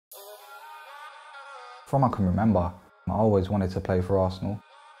From I can remember, I always wanted to play for Arsenal.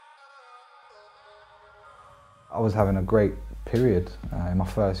 I was having a great period. In my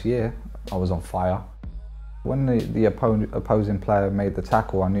first year, I was on fire. When the opposing player made the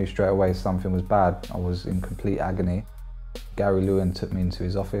tackle, I knew straight away something was bad. I was in complete agony. Gary Lewin took me into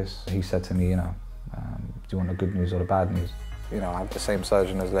his office. He said to me, do you want the good news or the bad news? I had the same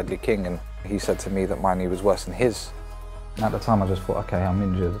surgeon as Wheatley King, and he said to me that my knee was worse than his. And at the time I just thought, okay, I'm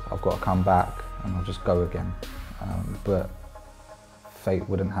injured, I've got to come back and I'll just go again. But fate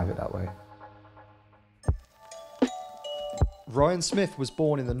wouldn't have it that way. Ryan Smith was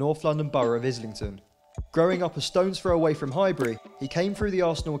born in the North London borough of Islington. Growing up a stone's throw away from Highbury, he came through the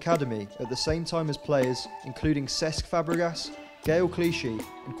Arsenal Academy at the same time as players including Cesc Fabregas, Gael Clichy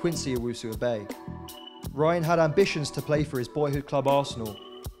and Quincy Owusu-Abe. Ryan had ambitions to play for his boyhood club Arsenal,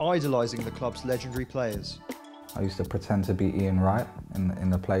 idolising the club's legendary players. I used to pretend to be Ian Wright in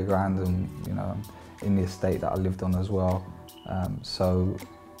the playground and in the estate that I lived on as well. So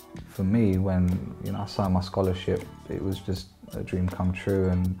for me, when I signed my scholarship, it was just a dream come true,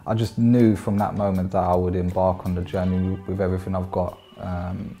 and I just knew from that moment that I would embark on the journey with everything I've got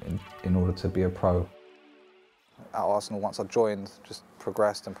in order to be a pro. At Arsenal, once I joined, just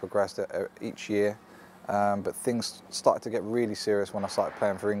progressed and progressed each year. But things started to get really serious when I started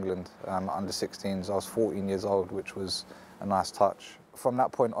playing for England. Under 16s, I was 14 years old, which was a nice touch. From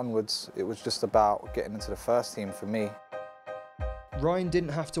that point onwards, it was just about getting into the first team for me. Ryan didn't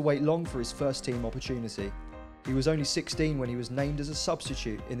have to wait long for his first team opportunity. He was only 16 when he was named as a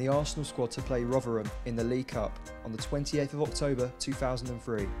substitute in the Arsenal squad to play Rotherham in the League Cup on the 28th of October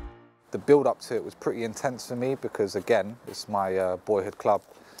 2003. The build-up to it was pretty intense for me because, again, it's my boyhood club.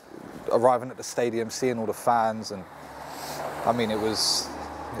 Arriving at the stadium, seeing all the fans, and I mean, it was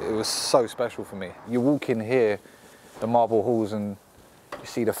so special for me. You walk in here, the marble halls, and you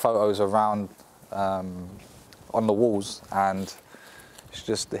see the photos around on the walls, and it's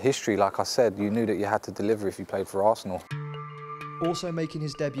just the history. Like I said, you knew that you had to deliver if you played for Arsenal. Also making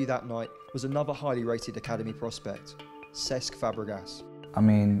his debut that night was another highly rated academy prospect, Cesc Fabregas. I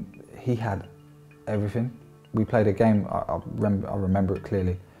mean, he had everything. We played a game, I remember it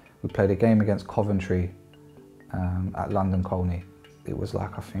clearly. We played a game against Coventry at London Colney. It was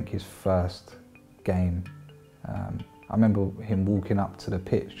like, I think, his first game. I remember him walking up to the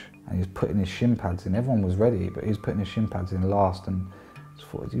pitch and he was putting his shin pads in. Everyone was ready, but he was putting his shin pads in last, and I just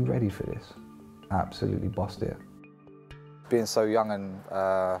thought, is he ready for this? Absolutely bossed it. Being so young and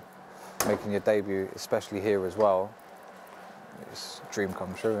making your debut, especially here as well, it's a dream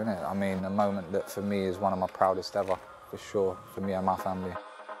come true, isn't it? I mean, a moment that for me is one of my proudest ever, for sure, for me and my family.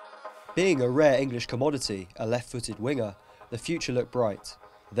 Being a rare English commodity, a left-footed winger, the future looked bright.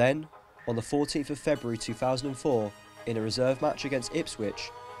 Then, on the 14th of February 2004, in a reserve match against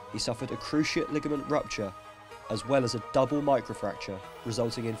Ipswich, he suffered a cruciate ligament rupture, as well as a double microfracture,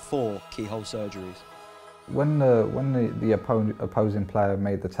 resulting in 4 keyhole surgeries. When the opposing player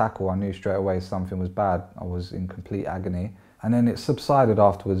made the tackle, I knew straight away something was bad. I was in complete agony. And then it subsided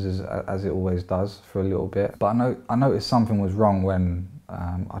afterwards, as it always does, for a little bit. But I noticed something was wrong when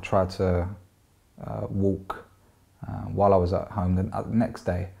I tried to walk while I was at home the next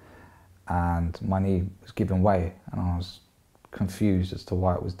day, and my knee was giving way, and I was confused as to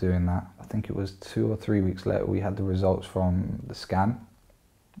why it was doing that. I think it was 2 or 3 weeks later we had the results from the scan,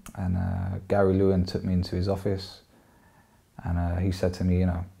 and Gary Lewin took me into his office, and he said to me,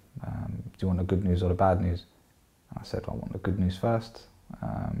 do you want the good news or the bad news? And I said, I want the good news first.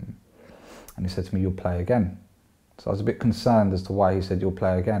 And he said to me, you'll play again. So I was a bit concerned as to why he said, you'll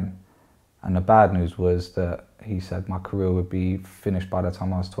play again. And the bad news was that he said my career would be finished by the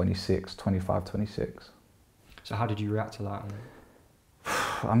time I was 26, 25, 26. So how did you react to that?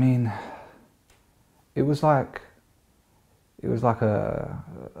 I mean, it was like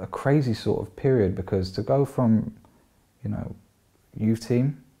a crazy sort of period, because to go from, youth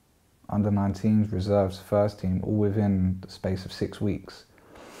team, under 19s, reserves, first team, all within the space of 6 weeks,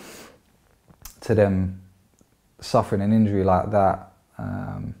 to them suffering an injury like that,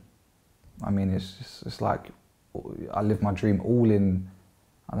 I mean, it's like I lived my dream all in,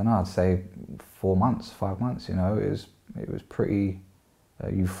 I don't know, I'd say 4 months, 5 months, It was pretty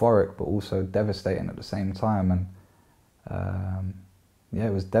euphoric, but also devastating at the same time. And yeah,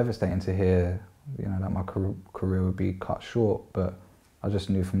 it was devastating to hear, that my career would be cut short, but I just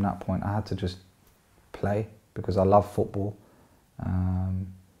knew from that point I had to just play because I love football, and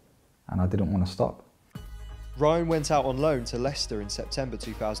I didn't want to stop. Ryan went out on loan to Leicester in September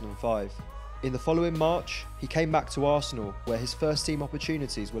 2005. In the following March, he came back to Arsenal, where his first team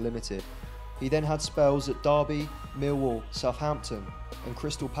opportunities were limited. He then had spells at Derby, Millwall, Southampton, and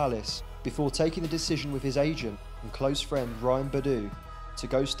Crystal Palace before taking the decision with his agent and close friend Ryan Badu to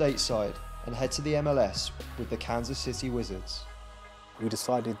go stateside and head to the MLS with the Kansas City Wizards. We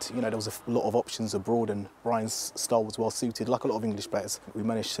decided, there was a lot of options abroad and Ryan's style was well suited, like a lot of English players. We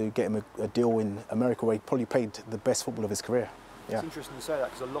managed to get him a deal in America where he probably played the best football of his career. Yeah. It's interesting you say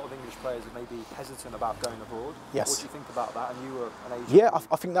that because a lot of English players are maybe hesitant about going abroad. Yes. What do you think about that? And you were an agent. Yeah,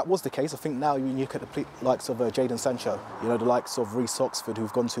 I think that was the case. I think now when you look at the likes of Jadon Sancho, the likes of Reece Oxford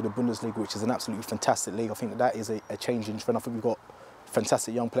who've gone to the Bundesliga, which is an absolutely fantastic league. I think that is a change in trend. I think we've got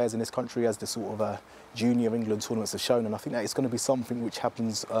fantastic young players in this country as the sort of junior England tournaments have shown, and I think that it's going to be something which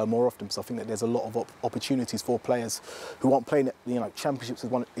happens more often, because I think that there's a lot of opportunities for players who aren't playing at, Championships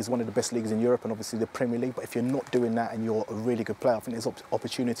is one of the best leagues in Europe and obviously the Premier League, but if you're not doing that and you're a really good player, I think there's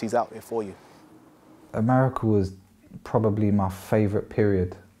opportunities out there for you. America was probably my favourite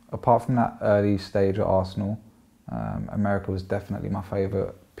period. Apart from that early stage at Arsenal, America was definitely my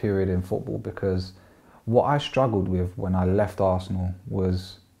favourite period in football, because what I struggled with when I left Arsenal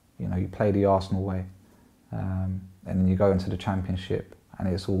was, you play the Arsenal way, and then you go into the Championship and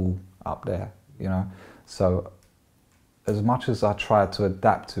it's all up there, So as much as I tried to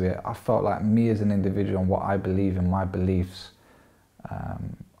adapt to it, I felt like me as an individual and what I believe in, my beliefs,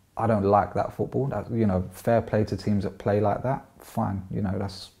 I don't like that football. That, fair play to teams that play like that, fine,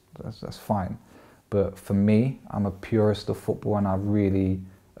 that's fine. But for me, I'm a purist of football and I really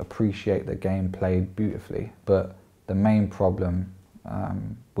appreciate the game played beautifully. But the main problem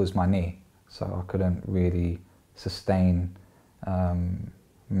was my knee, so I couldn't really sustain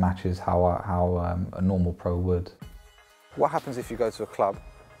matches how a normal pro would. What happens if you go to a club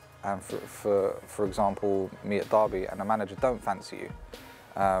and for example, me at Derby, and the manager don't fancy you?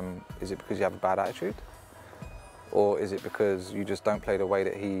 Is it because you have a bad attitude? Or is it because you just don't play the way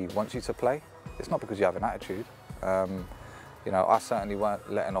that he wants you to play? It's not because you have an attitude. I certainly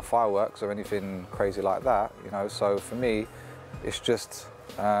weren't letting off fireworks or anything crazy like that, so for me, it's just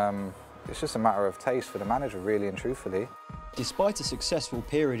a matter of taste for the manager, really and truthfully. Despite a successful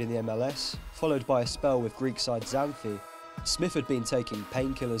period in the MLS, followed by a spell with Greek side Xanthi, Smith had been taking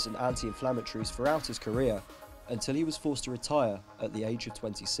painkillers and anti-inflammatories throughout his career until he was forced to retire at the age of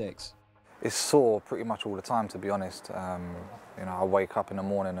 26. It's sore pretty much all the time, to be honest. I wake up in the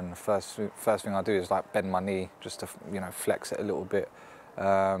morning and the first thing I do is bend my knee just to flex it a little bit,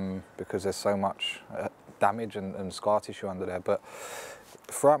 because there's so much damage and scar tissue under there. But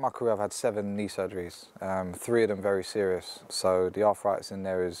throughout my career I've had 7 knee surgeries, 3 of them very serious. So the arthritis in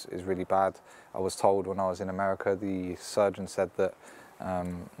there is really bad. I was told when I was in America, the surgeon said that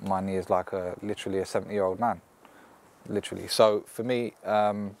my knee is literally a 70-year-old man, literally. So for me,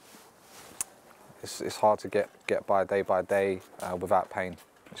 it's hard to get by day without pain.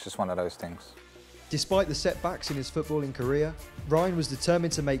 It's just one of those things. Despite the setbacks in his footballing career, Ryan was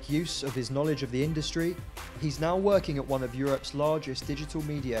determined to make use of his knowledge of the industry. He's now working at one of Europe's largest digital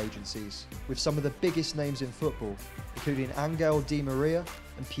media agencies, with some of the biggest names in football, including Angel Di Maria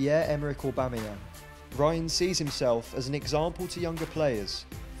and Pierre-Emerick Aubameyang. Ryan sees himself as an example to younger players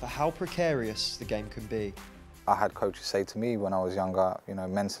for how precarious the game can be. I had coaches say to me when I was younger,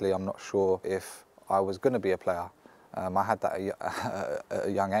 mentally I'm not sure if I was going to be a player. I had that at a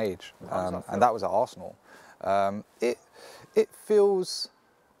young age, and that was at Arsenal. It feels,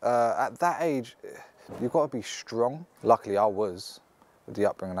 at that age, you've got to be strong. Luckily I was, with the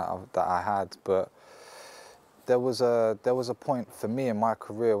upbringing that I had, but there was a point for me in my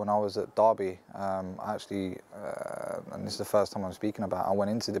career when I was at Derby. I actually, and this is the first time I'm speaking about it, I went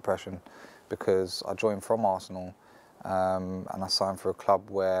into depression because I joined from Arsenal, and I signed for a club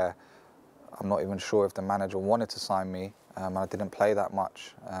where I'm not even sure if the manager wanted to sign me, and I didn't play that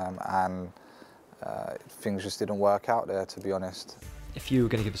much, and things just didn't work out there, to be honest. If you were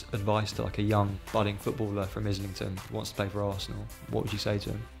going to give us advice to a young budding footballer from Islington who wants to play for Arsenal, what would you say to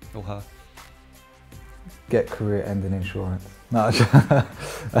him or her? Get career-ending insurance. No,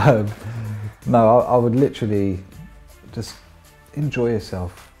 no, I would literally just enjoy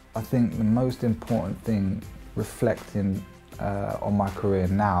yourself. I think the most important thing reflecting on my career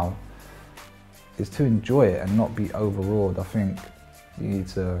now is to enjoy it and not be overawed. I think you need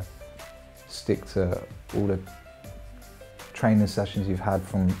to stick to all the training sessions you've had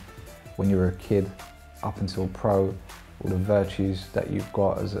from when you were a kid up until pro, all the virtues that you've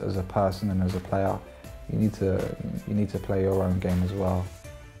got as a person and as a player. You need to play your own game as well.